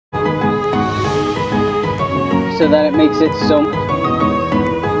so that it makes it so much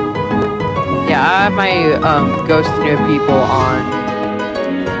Yeah, I have my ghost near people on.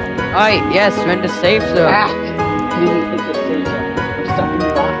 Alright, yes, we're in the safe zone. Ah! I didn't hit the safe zone. I'm stuck in the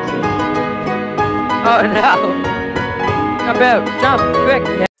boxes. Oh no! Jump out! Jump!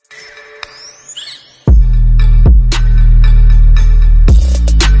 Quick! Yeah.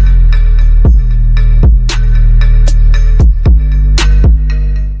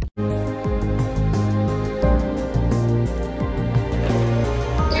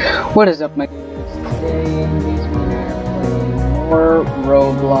 What is up, my dudes? Today, me and I are playing more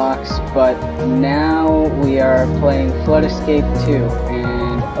Roblox, but now we are playing Flood Escape 2,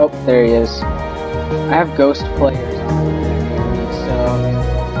 and oh, there he is. I have ghost players on near me, so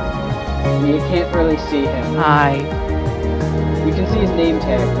you can't really see him. Hi. You can see his name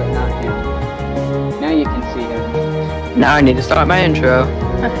tag, but not him. Now you can see him. Now I need to start my intro.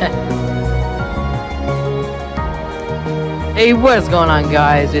 Hey, what is going on,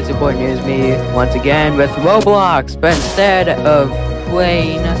 guys? It's your boy NewsMe once again with Roblox, but instead of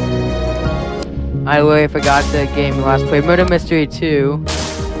playing, I really forgot the game we last played, Murder Mystery 2.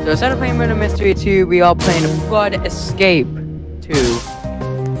 So instead of playing Murder Mystery 2, we are playing Flood Escape 2.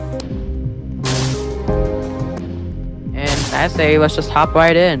 And I say, let's just hop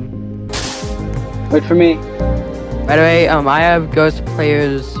right in. Wait for me. By the way, I have ghost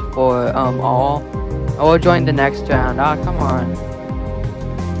players for all. I will join the next round. Ah, come on.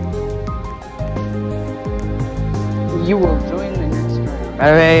 You will join the next round.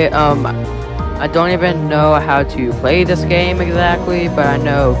 By the way, I don't even know how to play this game exactly, but I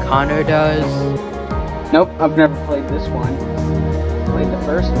know Connor does. Nope, I've never played this one. Played the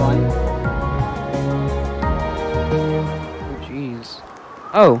first one. Oh, jeez.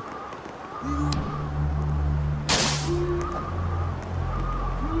 Oh.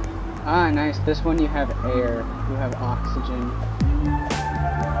 Ah, nice. This one you have air. You have oxygen.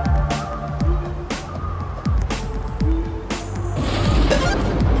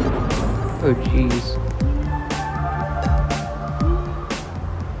 Oh, jeez.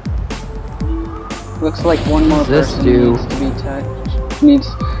 Looks like one more This person do? needs to be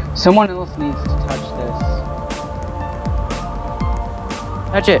touched. Someone else needs to touch this.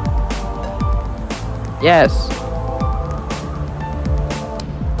 Touch it. Yes.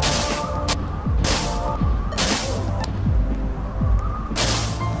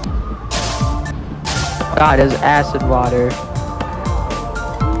 God, there's acid water.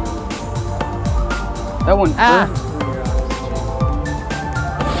 That one Ah. burns through your oxygen.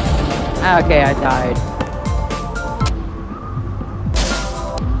 Ah, okay, I died.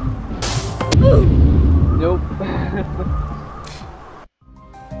 Nope.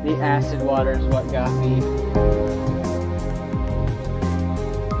 The acid water is what got me.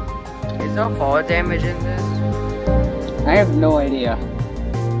 Is there fall damage in this? I have no idea.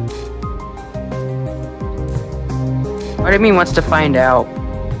 What do you mean wants to find out?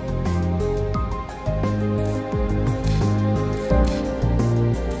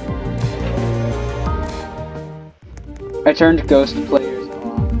 I turned ghost players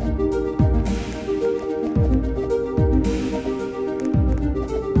off.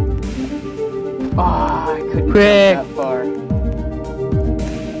 Ah, I couldn't get that far.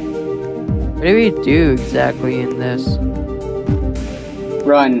 What do we do exactly in this?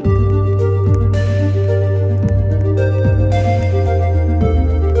 Run.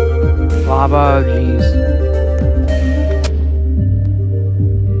 Lava, jeez.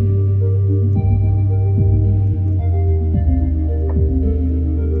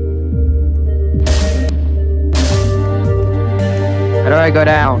 How do I go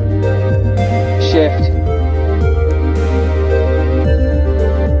down? Shift.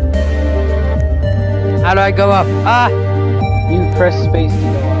 How do I go up? Ah! You press space to go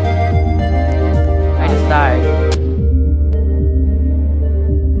up. I just died.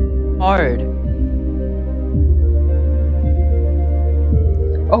 Hard.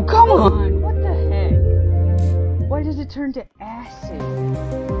 Oh, come on! What the heck? Why does it turn to acid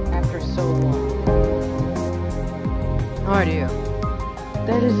after so long? No idea.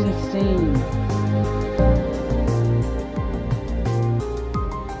 That is insane.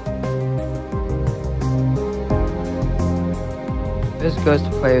 There's ghost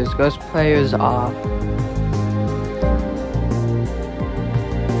players. Ghost players off.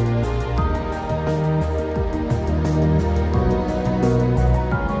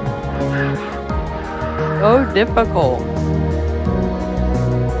 So difficult.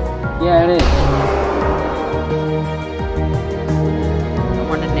 Yeah, it is.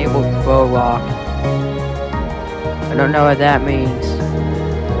 Someone enabled bow lock. I don't know what that means.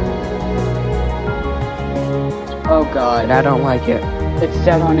 Oh but god. I don't like it. It's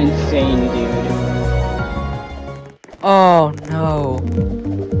set on insane, dude. Oh no.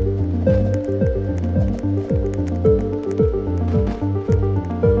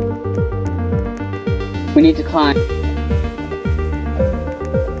 We need to climb.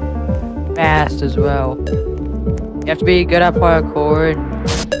 Fast as well. You have to be good at parkour.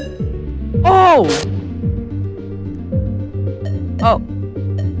 Oh! Oh.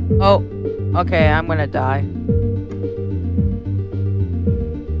 Oh. Okay, I'm gonna die.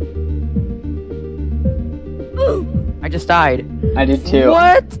 I just died. I did too.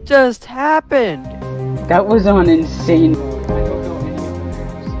 What just happened? That was on insane mode. I don't know any of the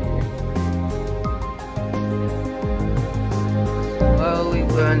maps here. Slowly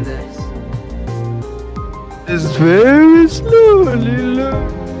learn this. It's very slowly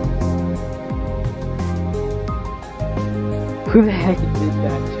learn. Who the heck did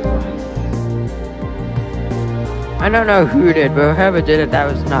that to us? I don't know who did, but whoever did it, that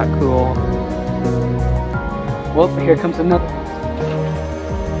was not cool. Well, here comes another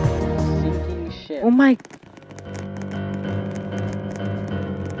sinking ship. Oh my.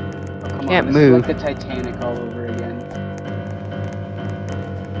 Oh, come Can't on, move. This is like the Titanic all over again.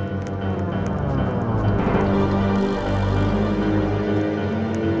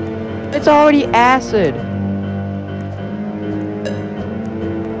 It's already acid.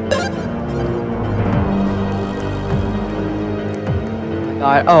 Oh my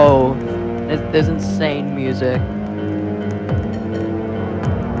god. Oh, there's insane music.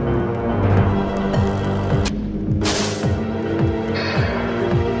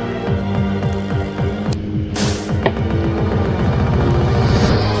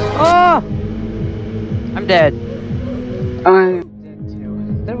 Oh! I'm dead. I'm dead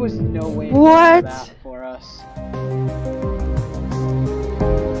too. There was no way to What? do that for us.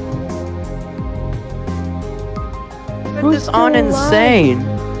 Put this on insane.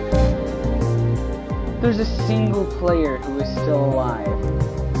 There's a single player who is still alive.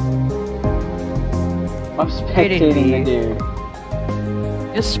 I'm spectating the dude.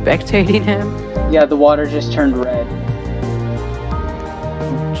 Just spectating him? Yeah, the water just turned red.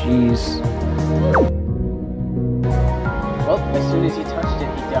 Jeez. Well, as soon as he touched it,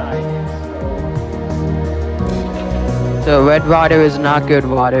 he died. So red water is not good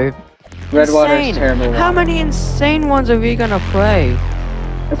water. Red water is Insane. terrible water. How many insane ones are we gonna play?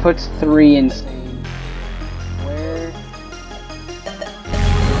 It puts 3 insane. Where?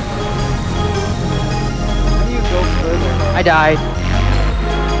 How do you go further? I died.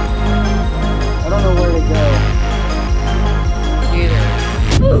 I don't know where to go. Either.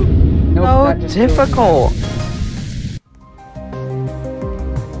 Nope, So that just killed me. difficult.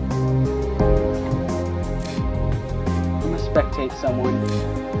 I'm gonna spectate someone.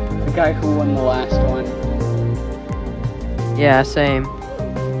 The guy who won the last one. Yeah, same.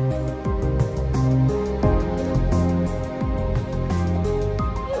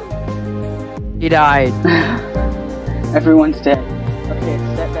 He died. Everyone's dead. Okay,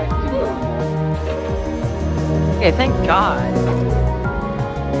 it's set back to normal. Okay, thank God.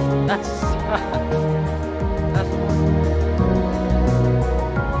 That's. That's.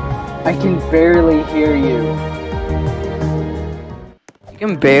 I can barely hear you. You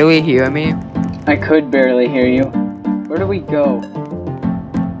can barely hear me. I could barely hear you. Where do we go?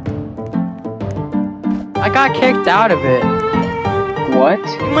 I got kicked out of it. What?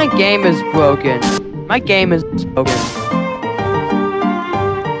 My game is broken. My game is broken.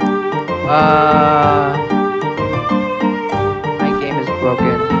 My game is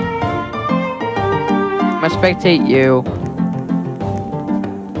broken. I'm gonna spectate you.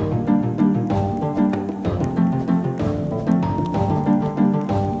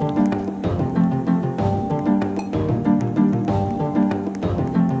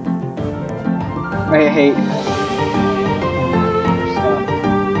 I hate stuff.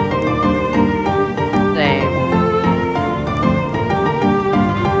 Same.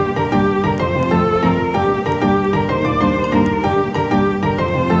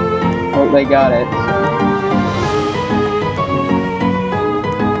 Oh, they got it.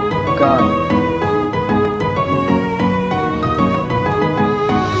 Oh god.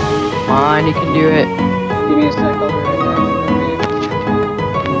 Come on, you can do it. Give me a sec, I'll be right back.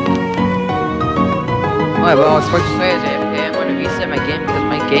 Alright, well, it's supposed to say is AFK. I'm gonna reset my game because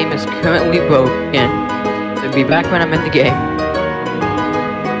my game is currently broken. So be back when I'm in the game.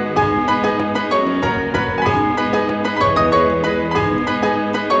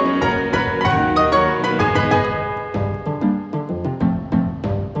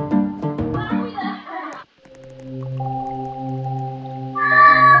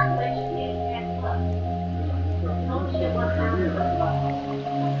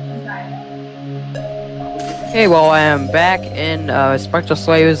 Okay, well, I am back in Spectral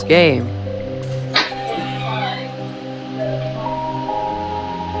Slayer's game.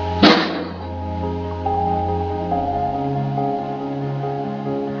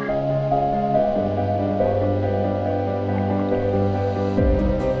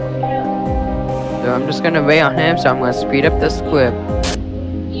 So I'm just gonna wait on him, so I'm gonna speed up this clip.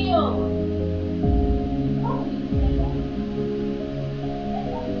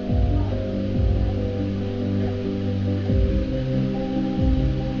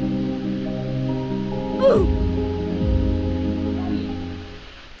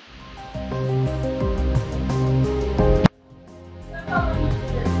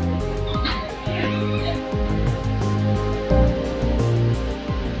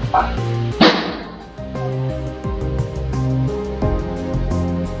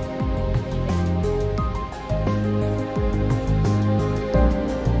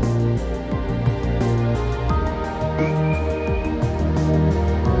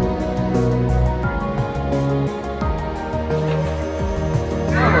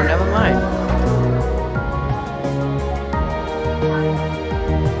 Oh, never mind.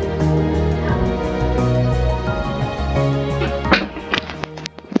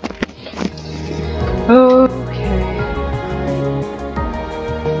 Okay.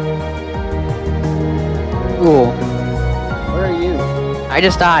 Cool. Where are you? I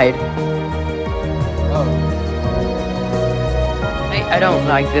just died. Oh. I don't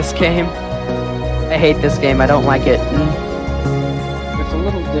like this game. I hate this game. I don't like it. It's a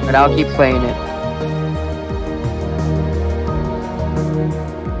little difficult. But I'll keep playing it.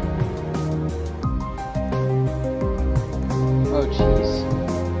 Oh, jeez.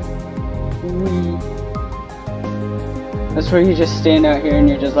 That's where you just stand out here and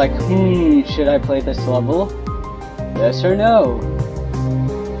you're just like, should I play this level? Yes or no?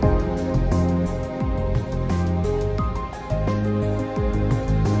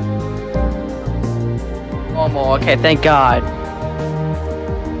 Normal. Okay, thank God.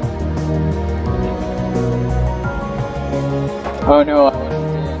 Oh no, I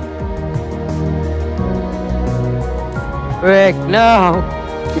wasn't dead. Rick, no!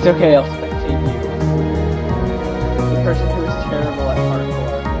 It's okay, I'll spectate you. The person who is terrible at parkour.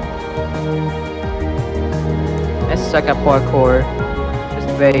 I suck at parkour. Just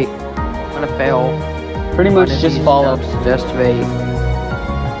wait. I'm gonna fail. Pretty much One of just these follow. steps, just wait.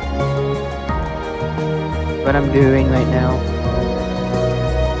 What I'm doing right now.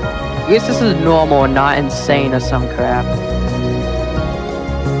 I guess this is normal and not insane or some crap.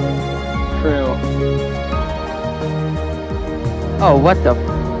 True. Oh, what the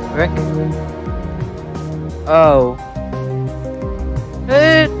frick? Oh. I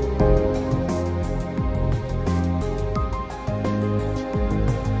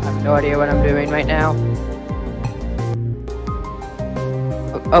have no idea what I'm doing right now.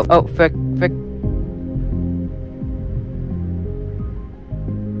 Oh, frick.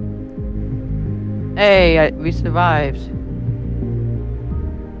 Hey, we survived.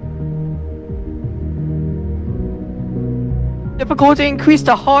 Difficulty increased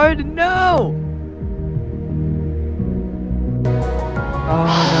to hard? No! Oh,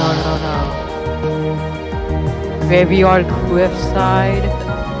 no. Graveyard cliffside.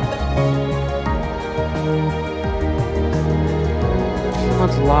 This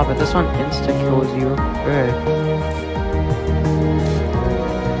one's lava. This one insta-kills you. Good.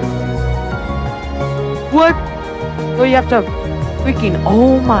 What? Oh, you have to freaking...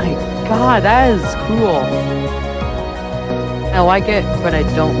 Oh my god, that is cool. I like it, but I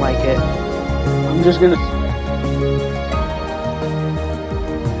don't like it. I'm just gonna...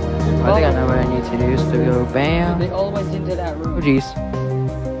 I think I know what I need to do, so go bam. They all went into that room. Oh jeez.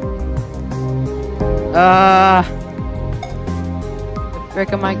 The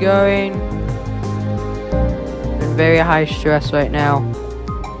frick am I going? I'm in very high stress right now.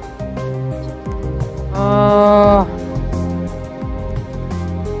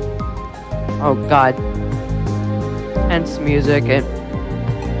 Oh god. Tense music and...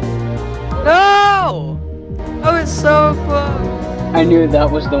 No! Oh, it's so close! I knew that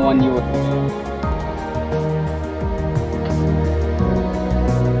was the one you were...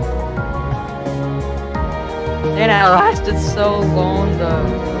 And it lasted so long though.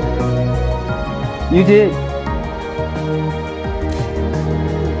 You did.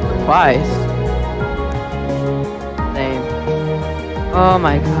 Twice. Same. Oh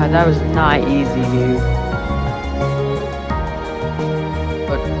my god, that was not easy, dude.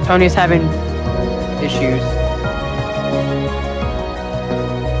 But Tony's having issues.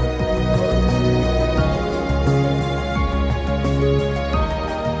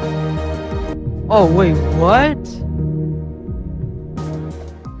 Oh wait, what?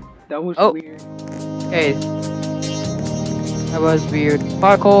 That was Oh. weird. Okay. That was weird.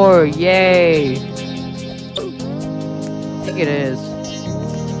 Parkour, yay! I think it is.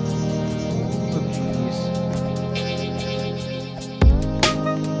 Oh, jeez.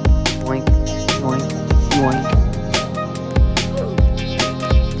 Yoink, yoink, yoink.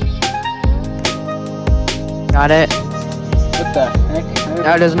 Got it? What the heck?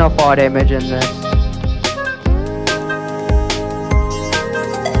 Now there's no fall damage in this.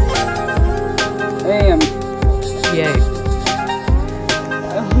 Hey, I'm Yay.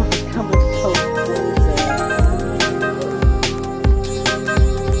 almost coming so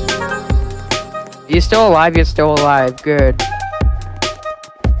close. You're still alive, you're still alive. Good.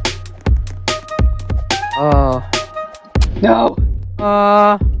 Oh. No!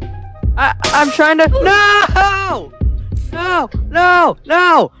 I'm trying to. No! No! No!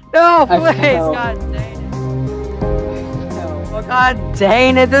 No! No! I Please! fell. God dang it. No. Oh, God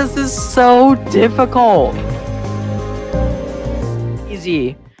dang it. This is so difficult.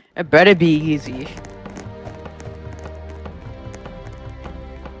 Easy. It better be easy.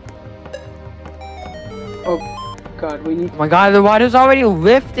 Oh, God, we need Oh my God, the water's already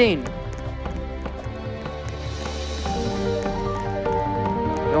lifting.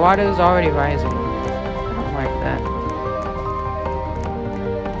 The water is already rising. I don't like that.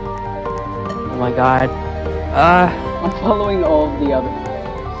 Oh my God. I'm following all of the other ones.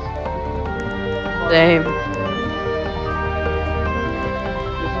 Same. This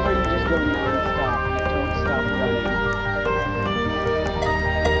is where you just go non-stop. You don't stop running.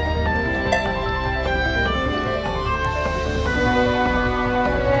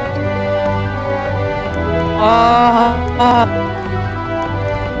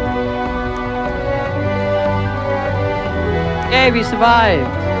 Yay, we survived.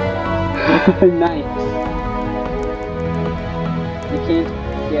 Nice. You can't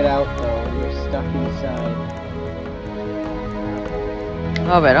get out though. You're stuck inside.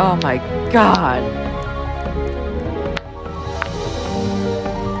 Oh, but oh my God.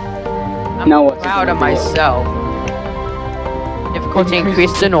 I'm Now what's it proud of gonna do? myself. Difficulty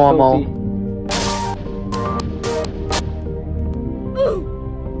increased to normal.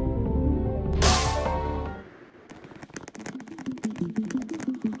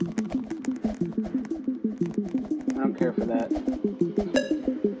 I don't care for that.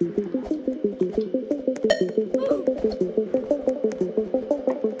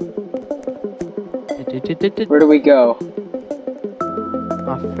 Where do we go?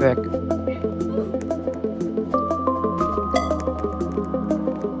 Oh, frick.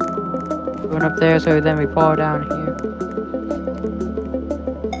 Going up there so then we fall down here.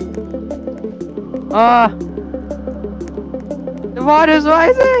 Ah! The water's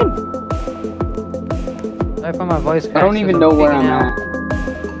rising! Sorry for my voice cracks. I don't even know where I'm at.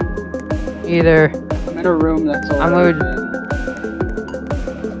 Either. I'm in a room that's all I'm open.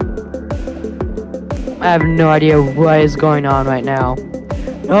 I have no idea what is going on right now.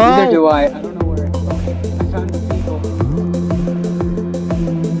 Neither No! do I. I don't know where. Okay, I found the people.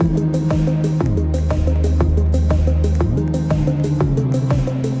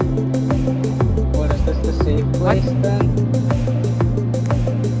 What is this? The safe place then?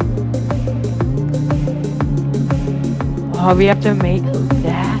 Oh, we have to make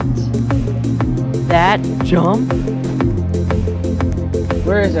that jump?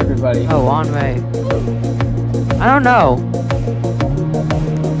 Where is everybody? Oh, on way. I don't know.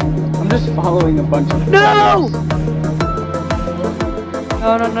 I'm just following a bunch of. No! flags.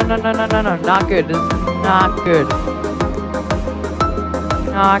 No, no, no, no, no, no, no, no. Not good. This is not good.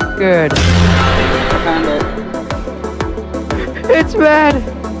 Not good. I found it. It's red!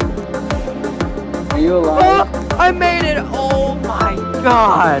 Are you Oh, alive? I made it! Oh my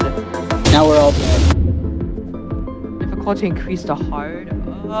God! Now we're all dead. Difficulty increased to hard.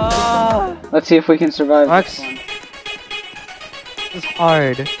 Let's see if we can survive Max. this one. This is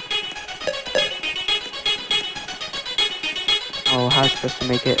hard. Oh, how am I supposed to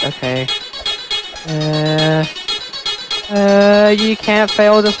make it? Okay. You can't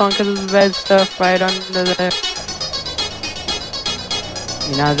fail this one because there's red stuff right under there.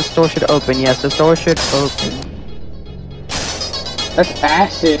 Okay, now this door should open. Yes, this door should open. That's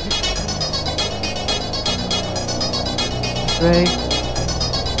acid. Right.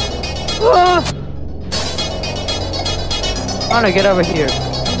 Ah! Anna, get over here.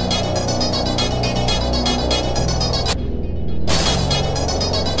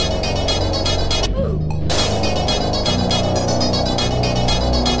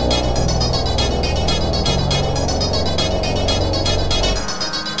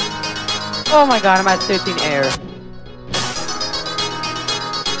 Oh my god, I'm at 13 air.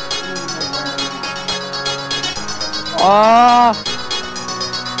 Oh!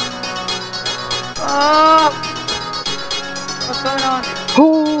 Oh! What's going on?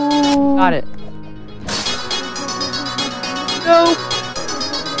 Oh! Got it. No!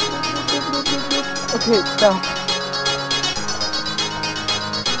 Okay, stop.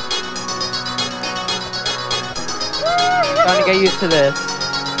 Trying to get used to this.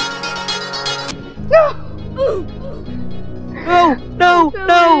 No! No! No!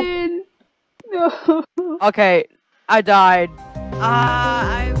 No! No! Okay, I died.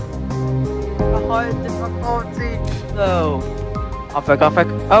 I'm a hard difficulty. No. Off it, off it.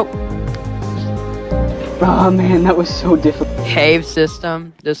 Oh. Oh man, that was so difficult. Cave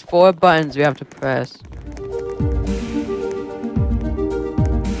system. There's 4 buttons we have to press.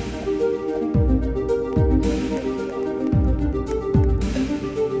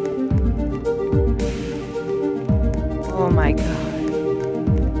 Oh my god.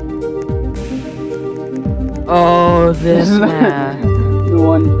 Oh, this man. The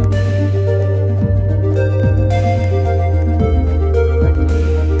one.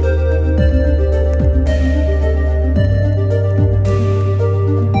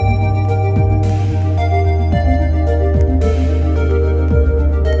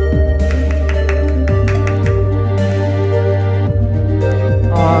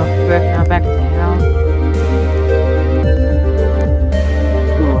 Oh, frick, now back to hell.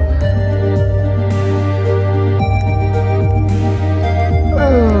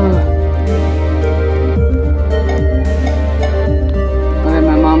 Okay,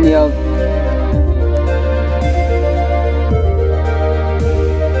 my mom yelled.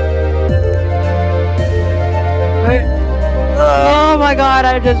 Wait. Oh my god,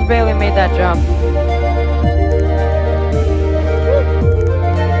 I just barely made that jump.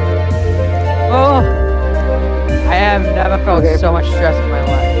 Oh! I have never felt so much stress in my life.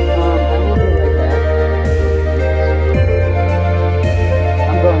 I will be right back.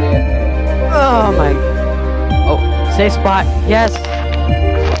 I'm going AFK. Oh my. Oh, safe spot. Yes!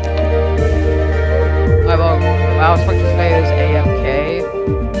 I was supposed to say is AFK.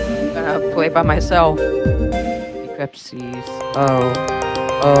 I'm gonna play by myself. Eclipses. Oh.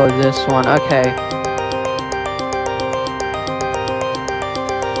 Oh, this one. Okay.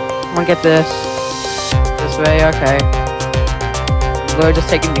 I'm gonna get this. This way, okay. We're just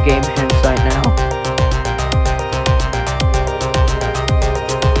taking the game hints right now.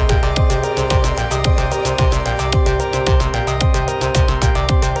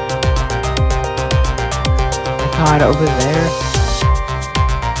 God, over there.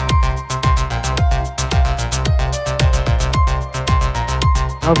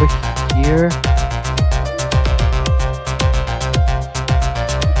 Over here.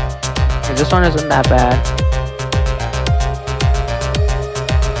 Okay, this one isn't that bad.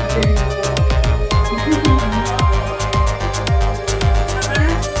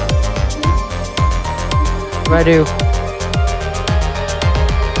 What do I do?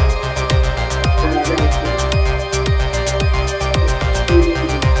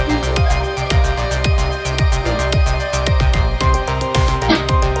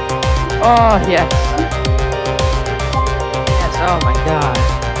 Oh, yes. Yes, oh my god.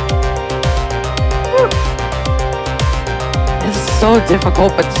 Woo. This is so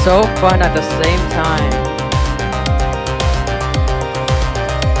difficult, but so fun at the same time.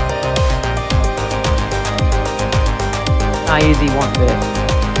 Not easy one bit.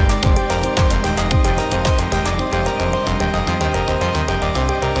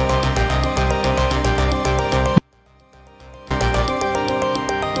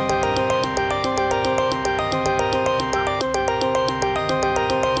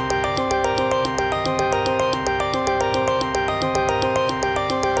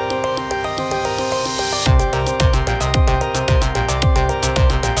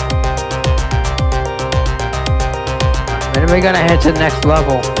 When are we gonna head to the next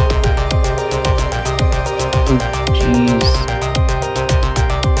level? Oh, jeez.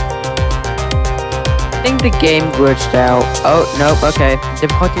 I think the game glitched out. Oh, nope, okay.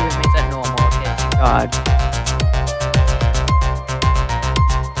 Difficulty remains at normal, okay, thank God.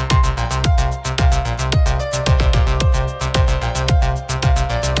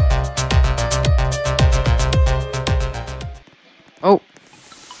 Oh.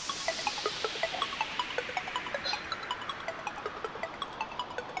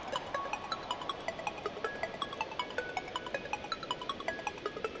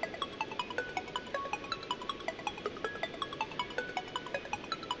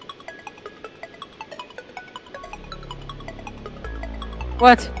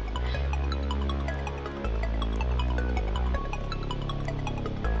 What?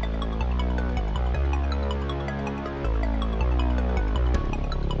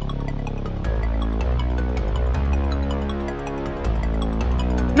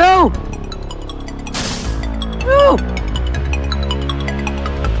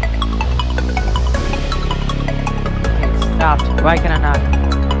 Why can I not?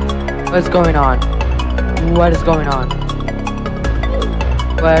 What's going on? What is going on?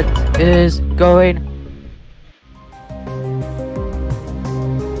 What is going?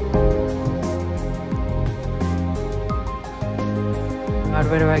 God,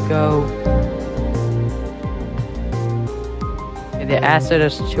 where do I go? Okay, the acid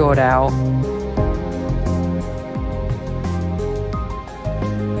is chilled out.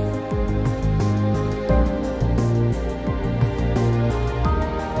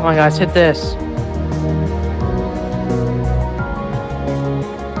 Oh my gosh, hit this.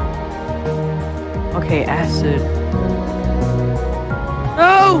 Okay, acid.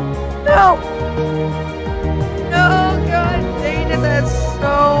 No! No! No, god dang it, that's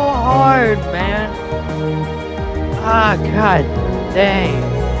so hard, man. Ah, god dang.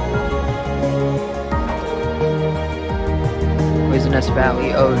 Poisonous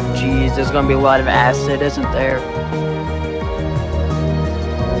Valley. Oh jeez, there's gonna be a lot of acid, isn't there?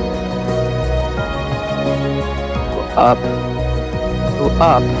 Up. Go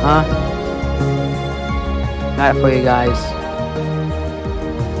up, huh? Got it for you guys.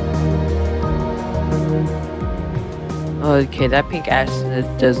 Okay, that pink acid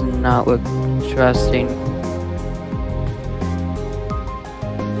does not look trusting.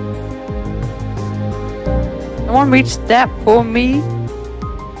 Someone reach that for me?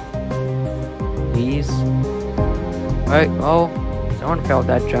 Please. Alright, oh, someone failed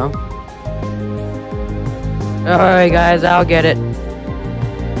that jump. Alright guys, I'll get it.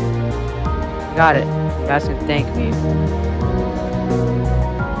 Got it. You guys can thank me.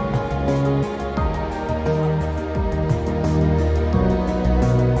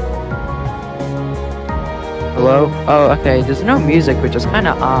 Hello? Oh, okay, there's no music, which is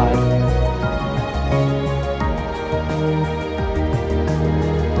kinda odd.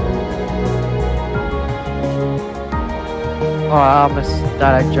 Oh, I almost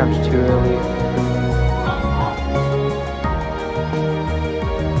thought I jumped too early.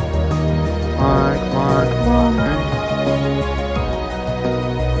 Come on.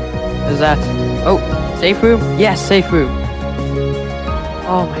 Is that? Oh, safe room? Yes, safe room.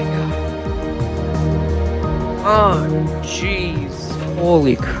 Oh my god. Oh, jeez.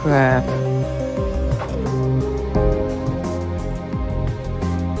 Holy crap.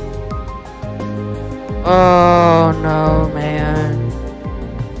 Oh no, man.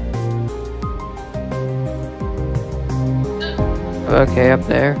 Okay, up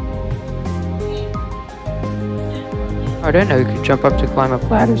there. I didn't know you could jump up to climb up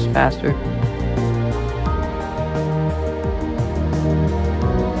ladders faster.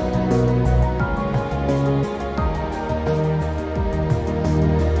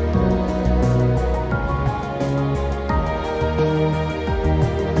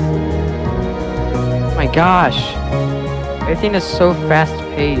 Oh my gosh! Everything is so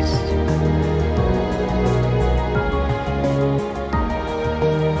fast-paced.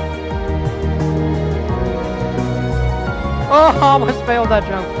 Oh, I almost failed that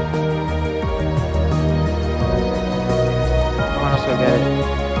jump. Someone else will get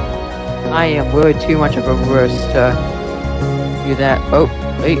it. I am way too much of a wuss to do that. Oh,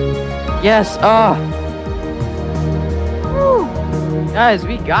 wait. Yes, Woo. Guys,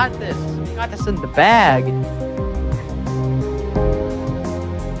 we got this. We got this in the bag.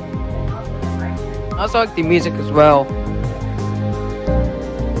 I also like the music as well.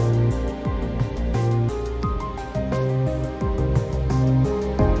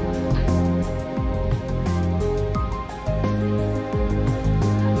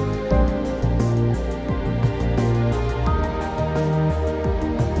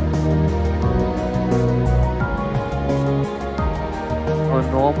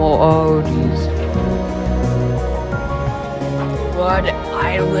 Normal. Oh, jeez. What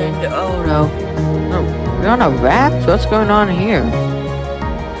island? Oh no. No, we're on a raft? What's going on here?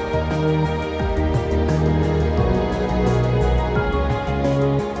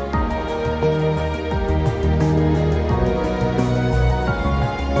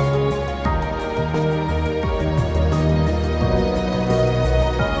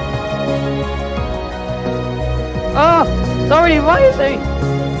 Oh, it's already rising.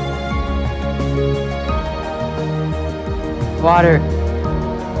 Water.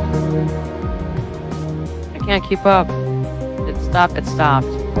 I can't keep up. It stopped. It stopped.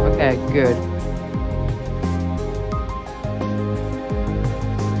 Okay, good.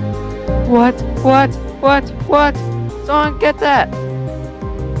 What? Someone get that!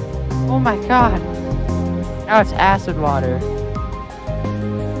 Oh my god. Now it's acid water.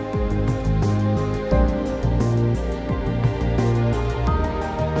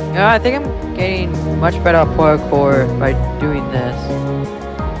 Yeah, I think I'm getting much better at parkour by doing this.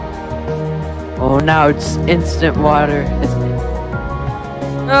 Oh, now it's instant water.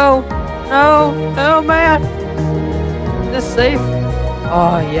 No! No! Oh, man! Is this safe?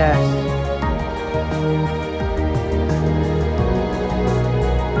 Oh, yes.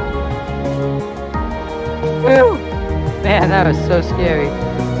 Woo! Man, that was so scary.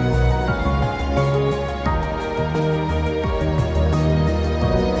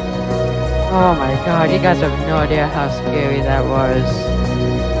 Oh my god, you guys have no idea how scary that was.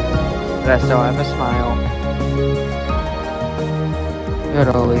 But I still have a smile.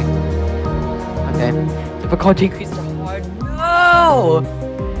 Literally. Okay. Difficulty increased to hard. No!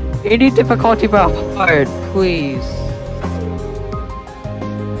 You need difficulty but hard, please.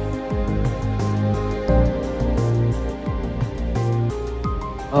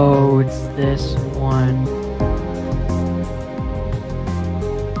 Oh, it's this one.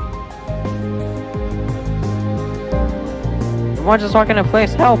 The one just walking in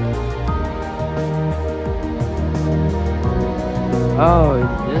place, help! Oh,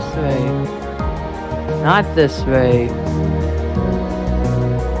 this way. Not this way.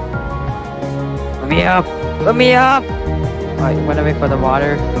 Let me up! Let me up! Alright, I'm gonna wait for the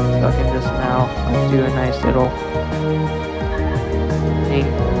water, so I can just now do a nice little thing.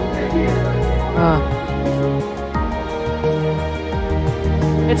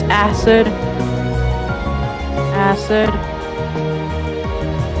 It's acid. Acid.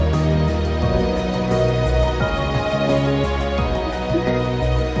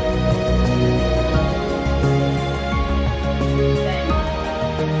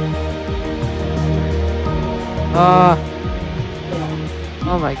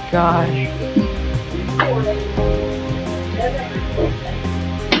 Oh my gosh.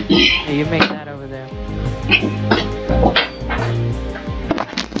 Hey, you make that over there.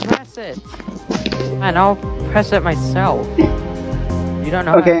 Press it. Man, I'll press it myself. You don't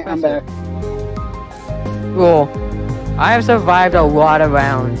know Okay, how to I'm press back. it. Cool. I have survived a lot of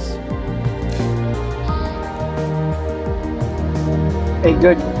rounds. Hey,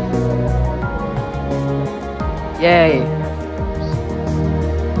 good. Yay.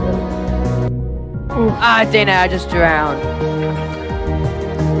 Ah, Dana, I just drowned.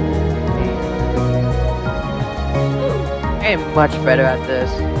 I am much better at this.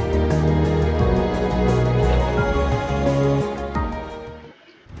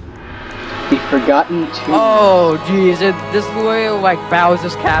 The Forgotten Tomb. Oh, jeez, this is literally like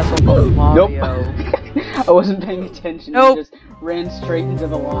Bowser's Castle from Mario. Nope. I wasn't paying attention. Nope. I just ran straight into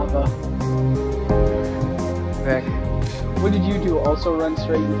the lava. Rick. What did you do? Also run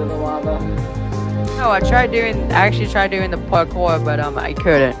straight into the lava? No, I actually tried doing the parkour, but I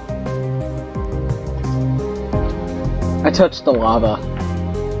couldn't. I touched the lava.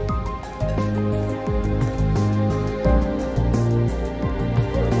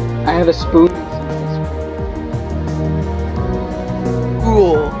 I have a spoon and some ice cream.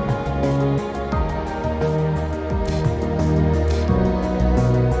 Cool.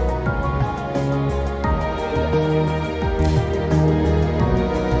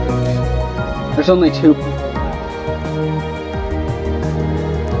 There's only 2 people left.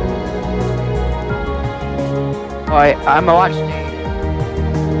 Alright, I'm gonna watch Jade.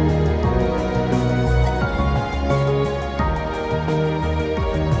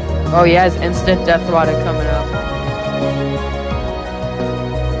 Oh, he has instant death water coming up.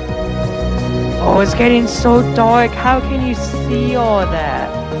 Oh, it's getting so dark. How can you see all that?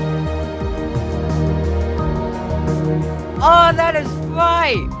 Oh, that is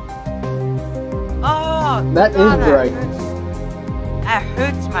bright. Oh, That God, is bright. That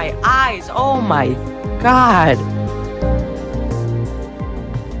hurts my eyes. Oh my God.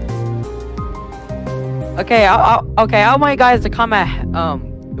 Okay, I want you guys to comment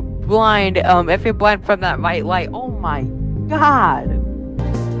blind if you're blind from that white light. Oh my God.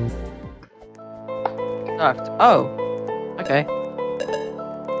 Sucked. Oh. Okay.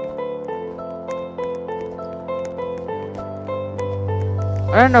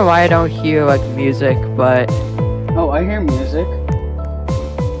 I don't know why I don't hear like music, but Oh, I hear music.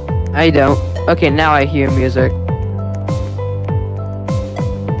 I don't. Okay, now I hear music.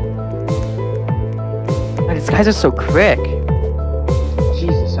 God, these guys are so quick.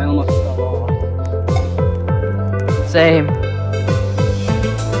 Jesus, I almost fell off. Same.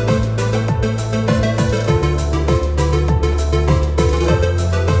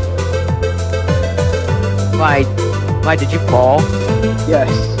 Why did you fall? Yes.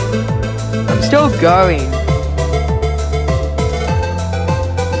 I'm still going.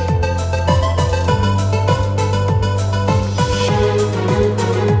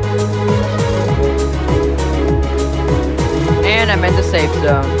 safe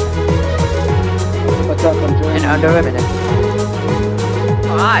zone What's up? I'm joining. in under a minute.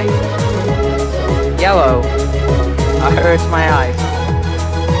 Hi. Yellow. That hurts my eyes.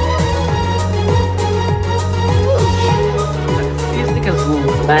 This music is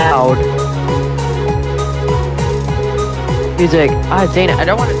loud. Music. Ah, Dana, I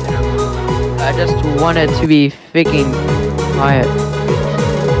don't want to sit up. I just want it to be freaking quiet.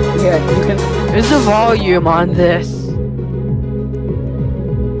 Yeah, you can. There's the volume on this.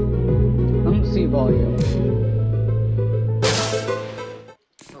 I don't see volume.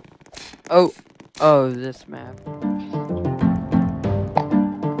 Oh, this map.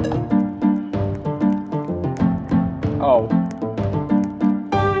 Oh.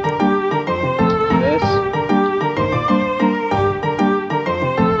 This.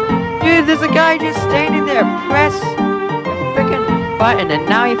 Dude, there's a guy just standing there. Press the freaking button, and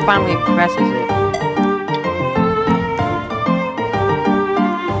now he finally presses it.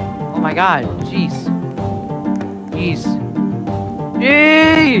 Oh my god, jeez. Jeez.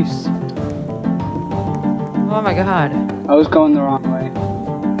 Jeez! Oh my god. I was going the wrong way.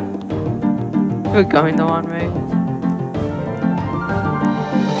 We're going the wrong way.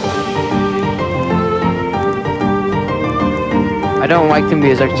 I don't like the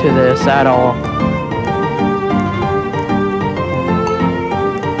music to this at all. I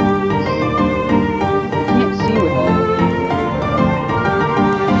can't see with all the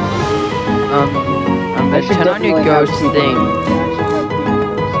But turn on your ghost thing.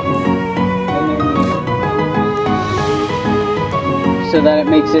 So that it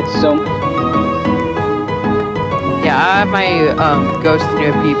makes it so. Yeah, I have my ghost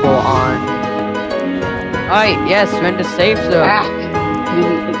near people on. Alright, yes, we're in the safe zone. Ah! You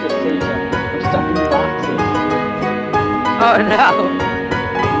didn't hit the safe zone. We're stuck in boxes. Oh no!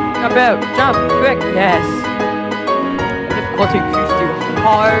 Jump out! Jump! Quick! Yes! Difficulty increased to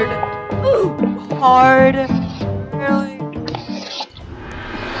hard. Ooh, hard. Really?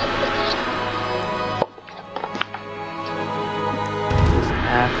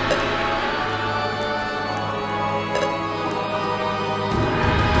 Snap.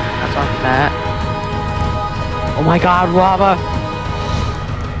 That's on that. Oh my god, lava!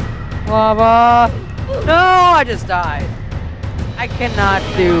 Lava! No, I just died. I cannot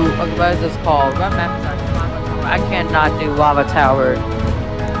do, what is this called? What map is that? I cannot do lava tower.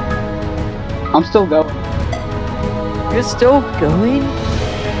 I'm still going. You're still going?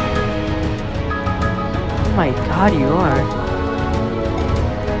 Oh my god, you are.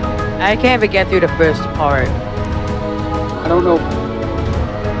 I can't even get through the first part. I don't know.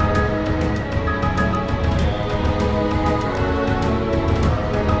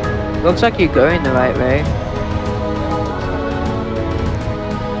 Looks like you're going the right way.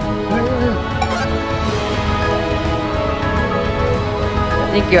 I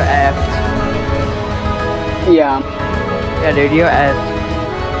think you're effed. Yeah. Yeah, dude, you're effed.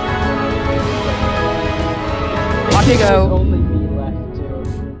 Off you There's go. only me left too.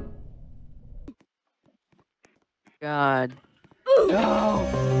 God. No.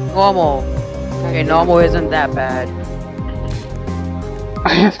 Normal. Okay, normal isn't that bad.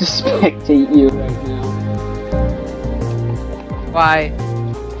 I have to spectate you right now. Why?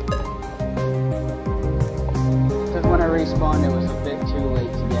 Because when I respawned, it was a bit too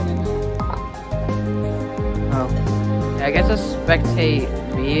late to get in there. Oh. Yeah, I guess I'll spectate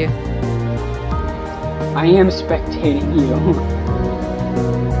me. I am spectating you.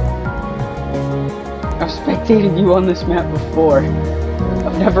 I've spectated you on this map before.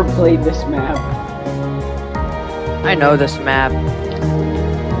 I've never played this map. I know this map.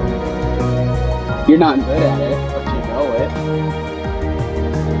 You're not good at it, but you know it.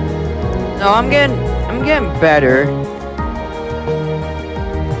 No, I'm getting better.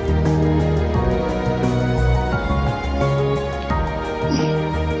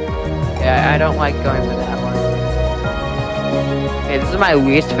 Yeah, I don't like going for that one. Okay, this is my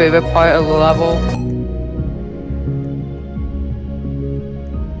least favorite part of the level.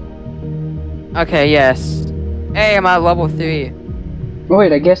 Okay, yes. Hey, I'm at level 3. Oh,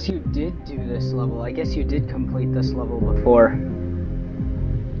 wait, I guess you did do this level. I guess you did complete this level before.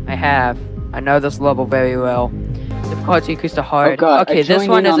 I have. I know this level very well. Difficulty increased to hard. Oh god, okay, this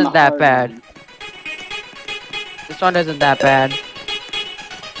one isn't that bad. One. This one isn't that bad.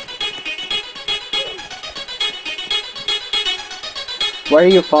 Why are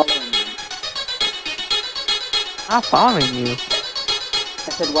you following me? I'm not following you. I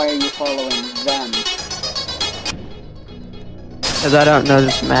said, why are you following them? Because I don't know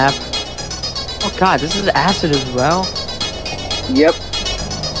this map. Oh god, this is acid as well? Yep.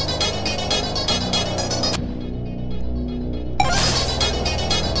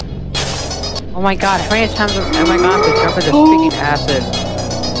 Oh my god, how many times am I gonna have to jump into freaking acid?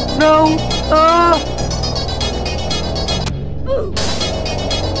 No! Oh!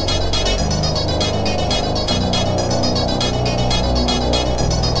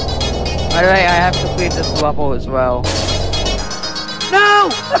 By the way, I have to complete this level as well. No!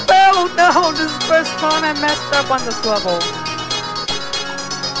 I fell! No! This is the first time I messed up on this level.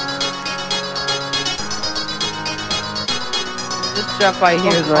 This jump right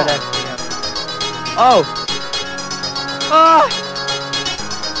here is right at me. Oh! Ah!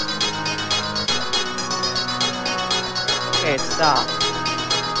 Okay, stop.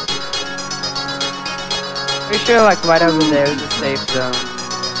 Pretty sure like right over there is a safe zone.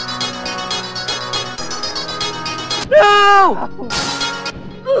 No!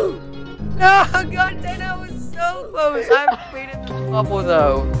 No! God damn, I was so close! I completed this level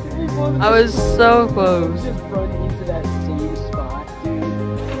though. I was so close. Just run into that same spot,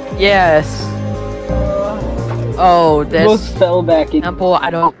 dude. Yes. Oh, this Almost fell back in. temple. I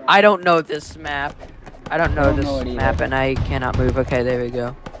don't know this map. I don't know this map, and I cannot move. Okay, there we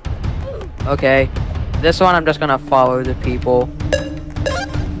go. Okay, this one I'm just gonna follow the people.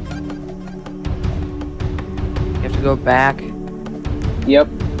 You have to go back. Yep.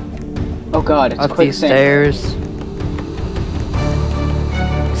 Oh god, it's Up quicksand. these stairs.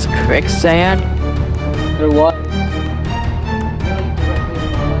 It's quicksand. There was.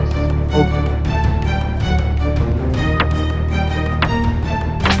 Oh.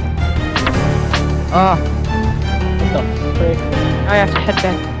 Oh. What the frick? Now I have to head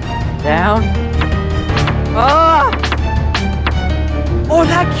back down. Oh! Oh,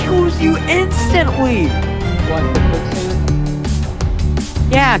 that kills you instantly! What, the quicksand?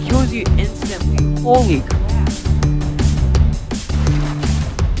 Yeah, it kills you instantly. Holy crap.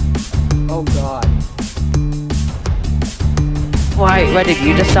 Oh god. Why did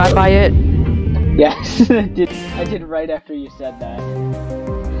you just stop by it? Yes, I did right after you said that.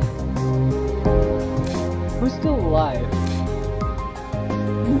 Who's still alive?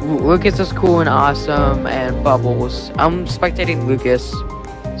 Lucas is cool and awesome, and Bubbles. I'm spectating Lucas.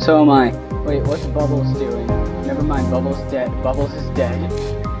 So am I. Wait, what's Bubbles doing? Never mind, Bubbles dead. Bubbles is dead.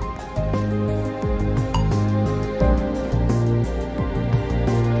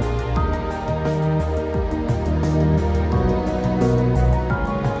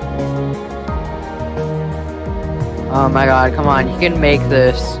 Oh my god, come on, you can make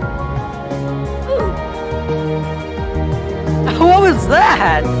this. What was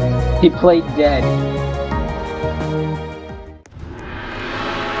that? He played dead.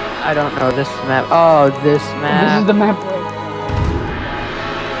 I don't know this map. Oh, this This map. is the map right now.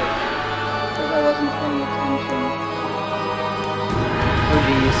 Because I wasn't paying attention. Oh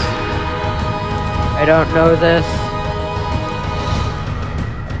jeez. I don't know this.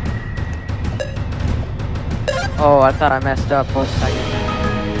 Oh, I thought I messed up for a second.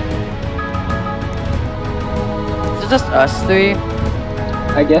 Is it just us three?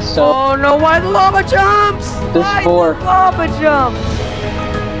 I guess so. Oh no, why the lava jumps? There's Why four. the lava jumps?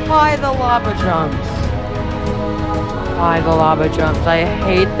 Why the lava jumps? Why the lava jumps? I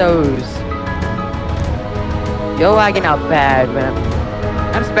hate those. You're lagging out bad, man.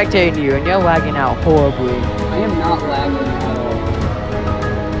 I'm spectating you and you're lagging out horribly. I am not lagging at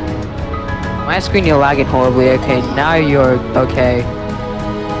all. My screen, you're lagging horribly. Okay, now you're okay.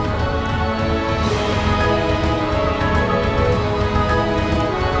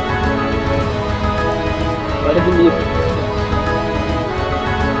 Better than me if it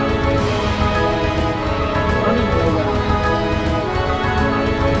I don't even know where I'm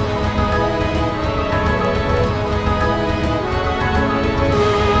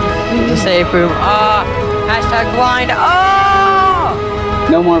The safe room. Ah! Hashtag blind. Oh!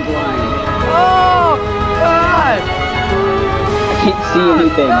 No more blind. Oh! God! I can't see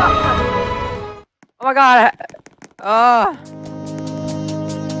anything. God. Oh my god. Oh.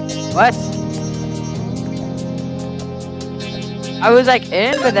 What? I was like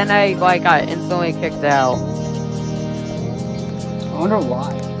in, but then I like got instantly kicked out. I wonder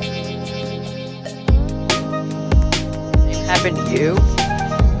why. It happened to you?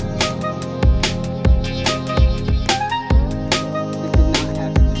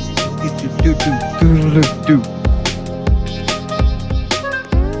 It did not happen to me.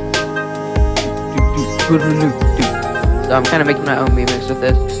 So I'm kind of making my own remix with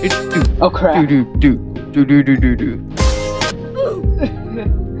this. Oh crap.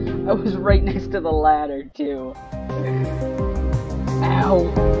 I was right next to the ladder too.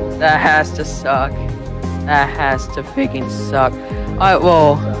 Ow. That has to suck. That has to freaking suck. Alright,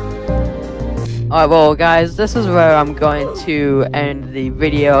 well, Alright, well, guys, this is where I'm going to end the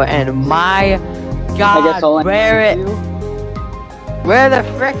video, and my God, I guess I'll where invite you. where the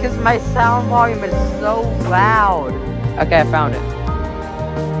frick is my sound volume? It's so loud. Okay, I found it.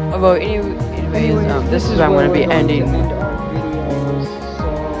 Oh, well, anyways, this is where I'm going to be ending. End our videos,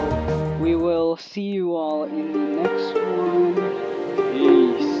 so we will see you all in the next one.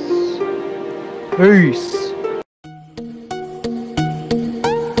 Peace. Peace.